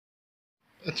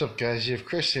What's up, guys? You have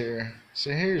Chris here.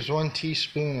 So here's 1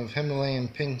 teaspoon of Himalayan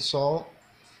pink salt.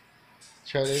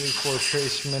 It's got 84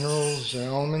 trace minerals and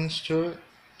elements to it.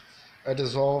 I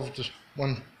dissolved just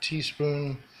 1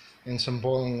 teaspoon in some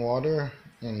boiling water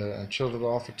and chilled it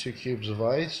off with 2 cubes of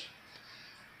ice.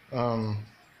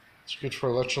 It's good for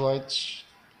electrolytes.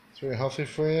 It's very healthy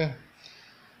for you.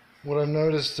 What I've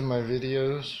noticed in my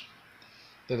videos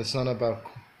that it's not about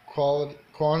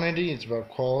quantity, it's about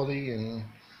quality and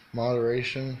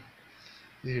moderation.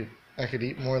 I could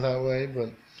eat more that way, but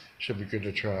it should be good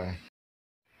to try.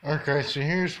 Okay, so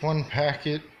here's 1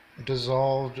 packet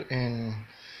dissolved in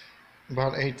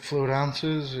about 8 fluid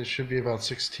ounces. It should be about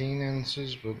 16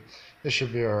 ounces, but this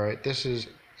should be alright. This is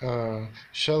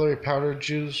celery powder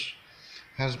juice.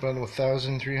 Has about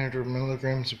 1,300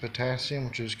 milligrams of potassium,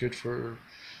 which is good for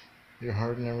your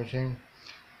heart and everything.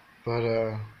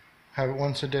 But have it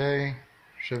once a day.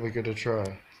 Should be good to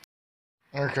try.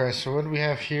 Okay, so what we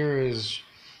have here is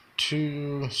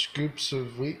 2 scoops of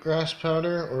wheatgrass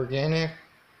powder, organic.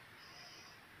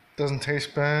 Doesn't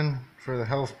taste bad for the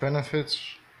health benefits.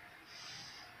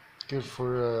 Good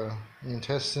for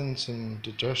intestines and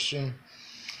digestion,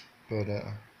 but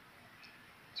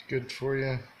it's good for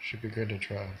you. Should be good to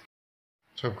try.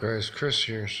 What's up, guys? Chris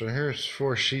here. So here's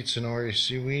 4 sheets of nori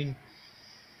seaweed.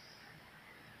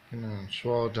 Gonna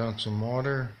swallow down some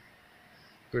water.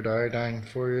 Good iodine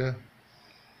for you.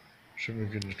 Should be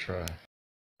good to try.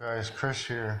 Guys, Chris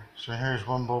here. So here's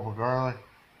 1 bulb of garlic,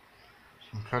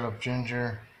 some cut up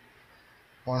ginger,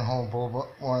 1 whole bulb,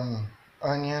 1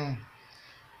 onion,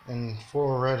 and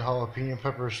 4 red jalapeno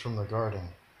peppers from the garden.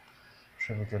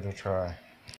 Should be good to try.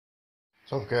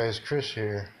 What's up, guys? Chris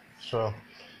here. So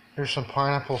here's some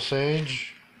pineapple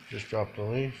sage. Just dropped a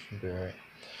leaf. It'll be alright.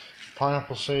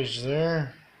 Pineapple sage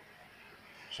there.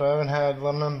 So I haven't had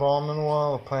lemon balm in a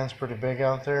while. The plant's pretty big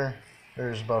out there.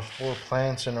 There's about 4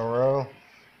 plants in a row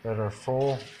that are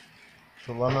full.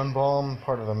 The lemon balm,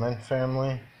 part of the mint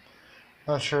family.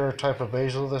 Not sure what type of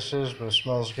basil this is, but it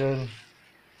smells good.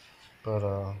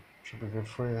 But should be good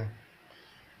for you.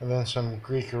 And then some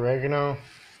Greek oregano,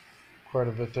 quite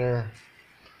a bit there.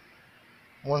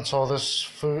 Once all this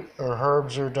food or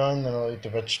herbs are done, then I'll eat the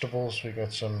vegetables. We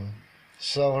got some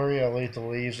celery. I'll eat the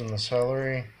leaves and the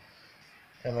celery,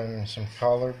 and then some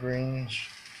collard greens,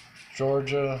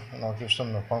 Georgia, and I'll give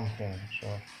some to pumpkin. So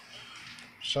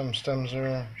some stems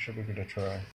there. Should be good to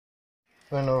try.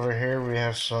 Then over here we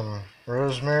have some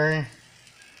rosemary,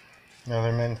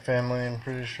 another mint family, I'm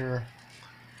pretty sure.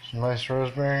 Some nice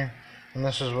rosemary. And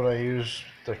this is what I use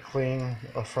to clean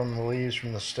from the leaves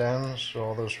from the stems, so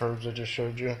all those herbs I just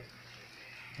showed you.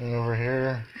 And over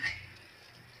here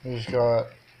we've got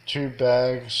 2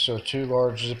 bags, so 2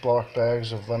 large Ziploc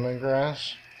bags of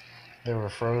lemongrass. They were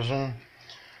frozen.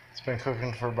 It's been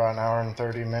cooking for about 1 hour and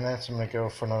 30 minutes. I'm going to go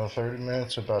for another 30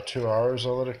 minutes, about 2 hours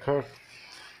I'll let it cook.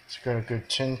 It's got a good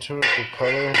tint to it, good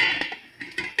color.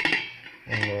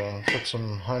 And put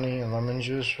some honey and lemon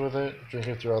juice with it. Drink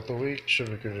it throughout the week.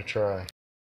 Should be good to try.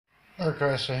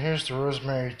 Okay, so here's the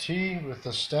rosemary tea with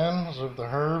the stems of the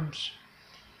herbs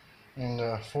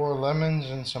and 4 lemons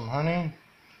and some honey.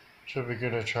 Should be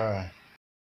good to try.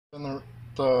 Then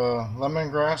the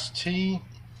lemongrass tea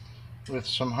with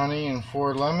some honey and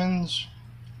 4 lemons.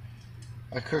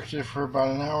 I cooked it for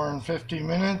about 1 hour and 50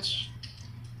 minutes.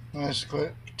 Nice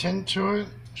tint to it.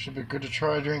 Should be good to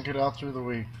try. Drink it out through the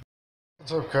week.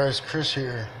 What's up, guys? Chris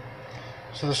here.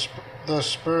 So the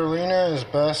spirulina is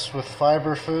best with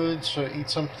fiber food, so eat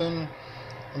something.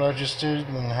 What I just did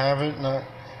and have it, not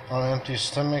on an empty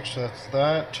stomach, so that's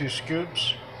that. 2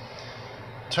 scoops.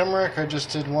 Turmeric, I just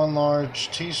did 1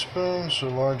 large teaspoon, so a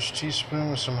large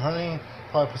teaspoon with some honey.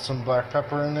 Probably put some black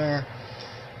pepper in there.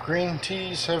 Green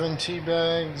tea, 7 tea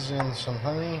bags and some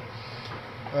honey.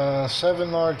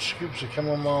 7 large scoops of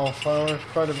chamomile flowers,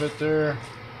 quite a bit there.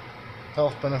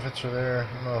 Health benefits are there,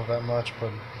 I don't know that much,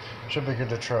 but should be good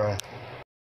to try.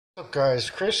 What's up, guys?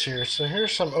 Chris here. So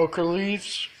here's some okra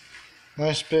leaves.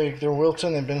 Nice big, they're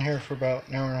wilting, they've been here for about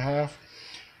 1 hour and a half.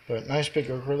 But nice big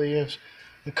okra leaves.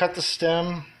 We cut the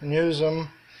stem and use them,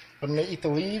 but I'm going to eat the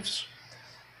leaves.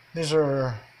 These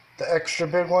are the extra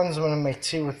big ones. I'm going to make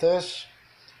tea with this.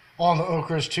 All the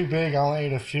okra is too big, I only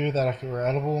ate a few that were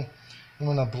edible. I'm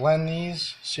going to blend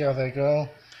these, see how they go.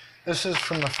 This is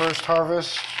from the first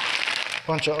harvest.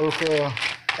 Bunch of okra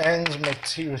ends, make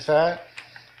tea with that.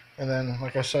 And then,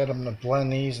 like I said, I'm going to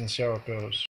blend these and see how it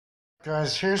goes.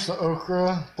 Guys, here's the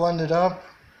okra blended up.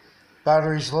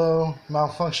 Battery's low,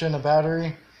 malfunction of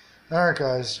battery. Alright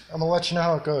guys, I'm going to let you know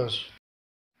how it goes.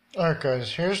 Alright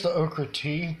guys, here's the okra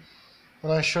tea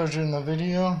that I showed you in the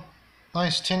video.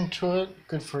 Nice tint to it,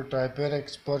 good for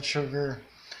diabetics, blood sugar.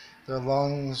 the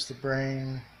lungs, the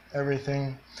brain,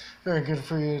 everything. Very good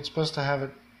for you. It's best to have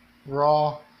it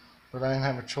raw, but I didn't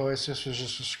have a choice. This was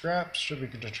just a scrap. Should be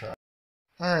good to try.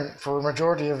 Alright, for a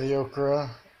majority of the okra,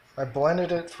 I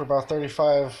blended it for about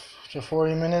 35 to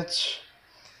 40 minutes.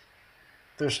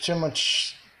 There's too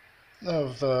much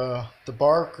of the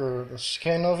bark or the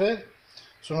skin of it.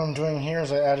 So what I'm doing here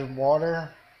is I added water,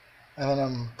 and then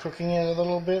I'm cooking it a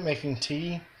little bit, making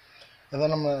tea. And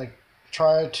then I'm going to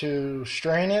try to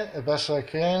strain it the best I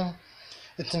can.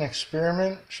 It's an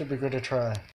experiment. Should be good to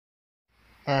try.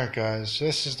 Alright guys,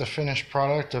 this is the finished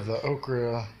product of the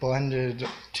okra blended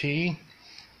tea.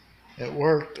 It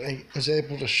worked. I was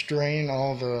able to strain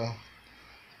all the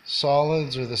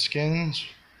solids or the skins.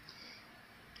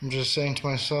 I'm just saying to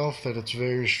myself that it's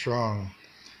very strong.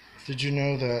 Did you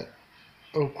know that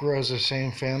okra is the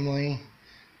same family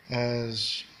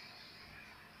as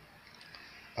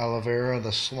aloe vera,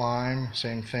 the slime,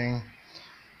 same thing?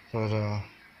 But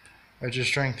I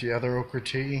just drank the other okra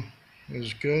tea. It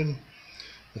was good.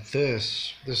 But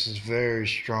this is very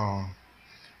strong.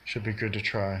 Should be good to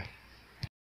try.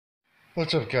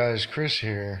 What's up guys, Chris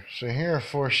here. So here are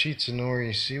 4 sheets of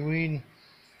nori seaweed.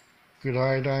 Good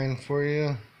iodine for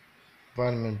you.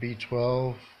 Vitamin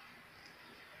B12.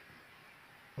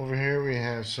 Over here we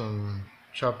have some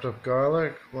chopped up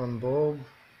garlic, 1 bulb,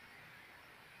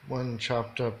 1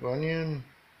 chopped up onion,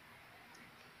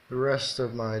 the rest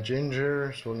of my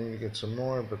ginger, so we'll need to get some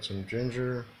more, but some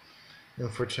ginger. And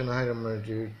for tonight I'm going to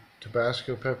do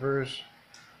Tabasco peppers,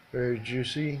 very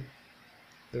juicy.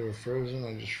 They were frozen,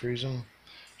 I just freeze them.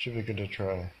 Should be good to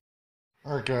try.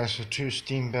 Alright guys, so 2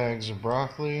 steamed bags of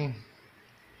broccoli,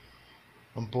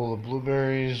 a bowl of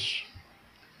blueberries,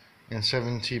 and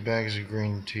 7 tea bags of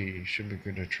green tea. Should be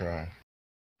good to try.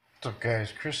 What's up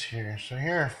guys, Chris here. So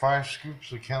here are 5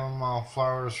 scoops of chamomile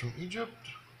flowers from Egypt,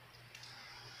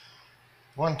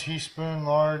 1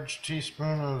 large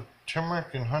teaspoon of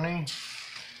turmeric and honey,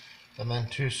 and then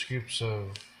 2 scoops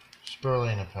of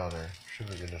spirulina powder. Should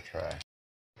be good to try.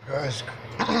 Guys,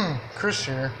 Chris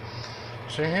here.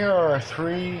 So here are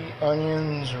 3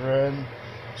 onions red,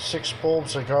 6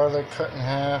 bulbs of garlic cut in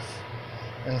half,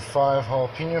 and 5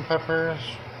 jalapeno peppers.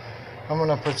 I'm going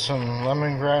to put some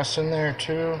lemongrass in there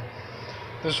too.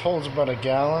 This holds about a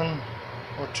gallon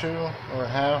or 2 or a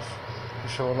half. You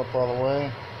fill it up all the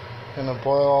way. Gonna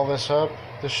boil all this up.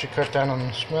 This should cut down on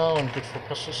the smell and good for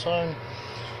pesticide.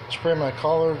 Spray my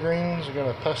collard greens. I got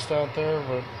a pest out there,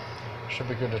 but should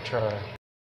be good to try.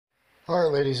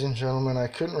 Alright ladies and gentlemen, I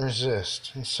couldn't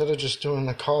resist. Instead of just doing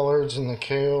the collards and the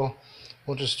kale,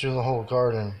 we'll just do the whole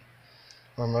garden,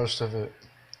 or most of it.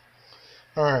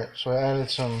 Alright, so I added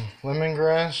some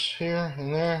lemongrass here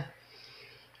and there.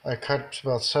 I cut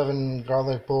about 7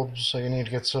 garlic bulbs, so you need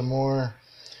to get some more.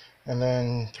 And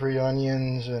then 3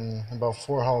 onions and about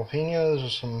 4 jalapenos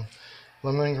with some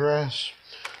lemongrass.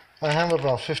 I have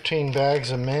about 15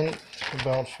 bags of mint,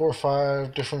 about 4 or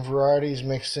 5 different varieties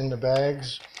mixed into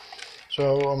bags.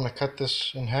 So I'm going to cut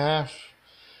this in half,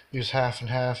 use half and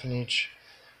half in each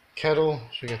kettle,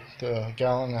 so you get the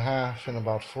gallon and a half in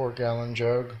about 4-gallon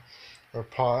jug or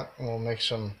pot, and we'll make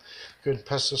some good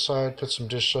pesticide, put some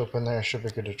dish soap in there. Should be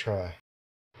good to try.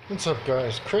 What's up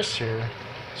guys, Chris here.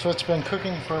 So it's been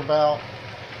cooking for about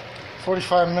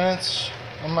 45 minutes,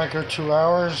 I might go 2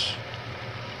 hours.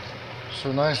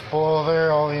 So nice boil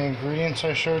there, all the ingredients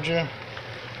I showed you.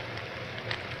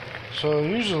 So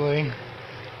usually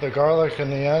the garlic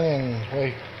and the onion,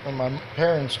 my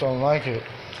parents don't like it.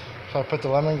 So I put the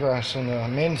lemongrass and the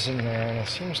mint in there, and it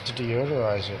seems to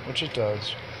deodorize it, which it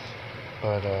does.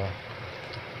 But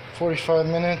 45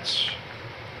 minutes,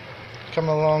 coming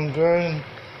along good.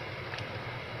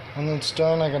 When it's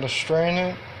done, I gotta strain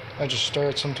it. I just stir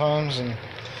it sometimes,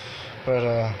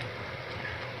 but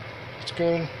it's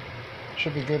good.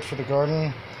 Should be good for the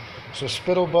garden. So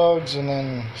spittle bugs, and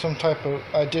then some type of,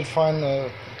 I did find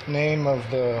the name of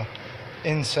the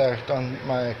insect on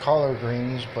my collard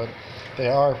greens, but they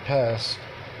are pests.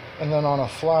 And then on a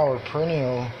flower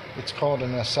perennial, it's called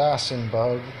an assassin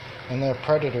bug, and they're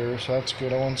predators, so that's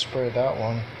good. I won't spray that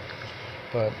one.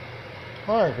 But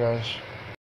alright guys,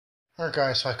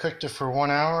 so I cooked it for 1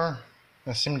 hour.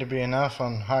 That seemed to be enough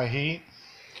on high heat.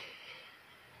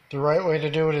 The right way to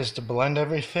do it is to blend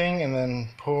everything and then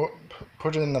put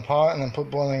it in the pot and then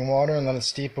put boiling water and let it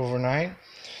steep overnight.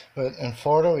 But in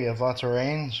Florida we have lots of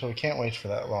rain, so we can't wait for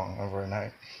that long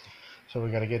overnight. So we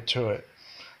got to get to it.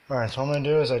 Alright, so what I'm going to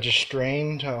do is I just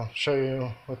strained. I'll show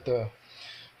you what the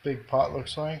big pot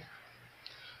looks like.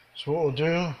 So what we'll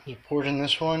do is pour it in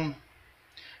this one.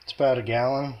 It's about a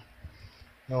gallon.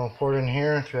 Then we'll pour it in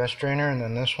here through that strainer, and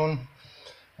then this one.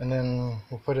 And then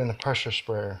we'll put in the pressure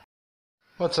sprayer.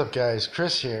 What's up, guys?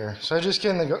 Chris here. So I just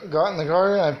got in the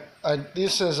garden.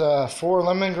 This is 4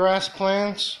 lemongrass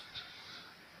plants,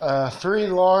 3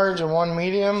 large and 1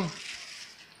 medium.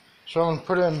 So I'm gonna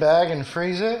put it in a bag and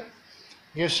freeze it.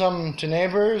 Give some to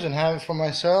neighbors and have it for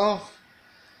myself.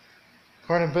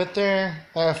 Quite a bit there.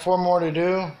 I have 4 more to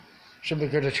do. Should be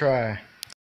good to try.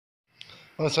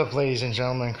 What's up, ladies and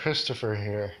gentlemen? Christopher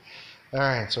here.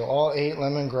 Alright, so all 8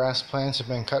 lemongrass plants have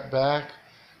been cut back.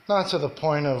 Not to the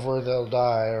point of where they'll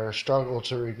die or struggle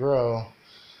to regrow,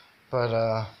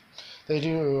 but they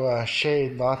do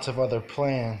shade lots of other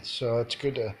plants, so it's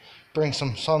good to bring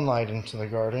some sunlight into the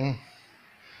garden.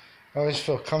 I always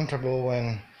feel comfortable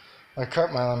when I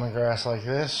cut my lemongrass like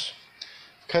this.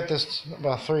 I've cut this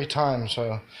about 3 times,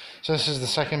 so this is the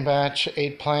second batch,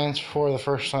 8 plants, 4 the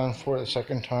first time, 4 the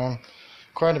second time.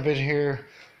 Quite a bit here.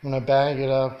 I'm going to bag it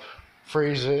up,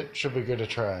 freeze it, should be good to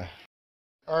try.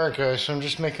 Alright guys, so I'm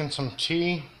just making some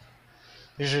tea.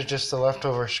 These are just the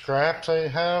leftover scraps I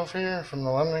have here from the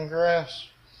lemongrass.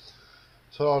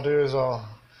 So what I'll do is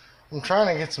I'm trying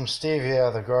to get some stevia out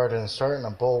of the garden, starting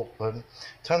to bolt, but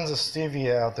tons of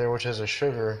stevia out there which has a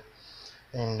sugar,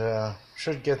 and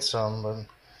should get some. But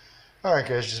alright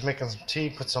guys, just making some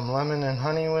tea, put some lemon and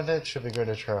honey with it, should be good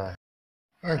to try.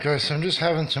 Alright guys, so I'm just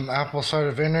having some apple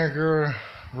cider vinegar,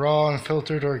 raw and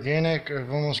filtered organic.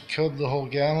 I've almost killed the whole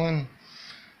gallon.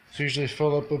 It's usually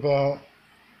filled up about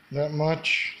that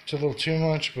much. It's a little too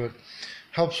much, but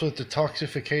helps with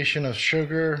detoxification of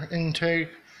sugar intake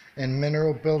and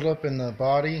mineral buildup in the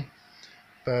body.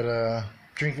 But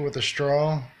drink it with a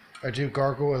straw. I do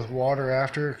gargle with water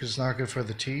after because it's not good for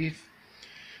the teeth.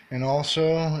 And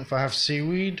also, if I have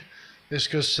seaweed, this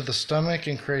goes to the stomach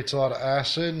and creates a lot of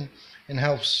acid and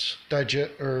helps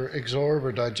digest or absorb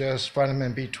or digest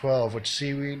vitamin B12, which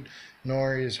seaweed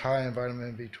nori is high in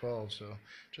vitamin B12, so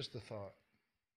just a thought.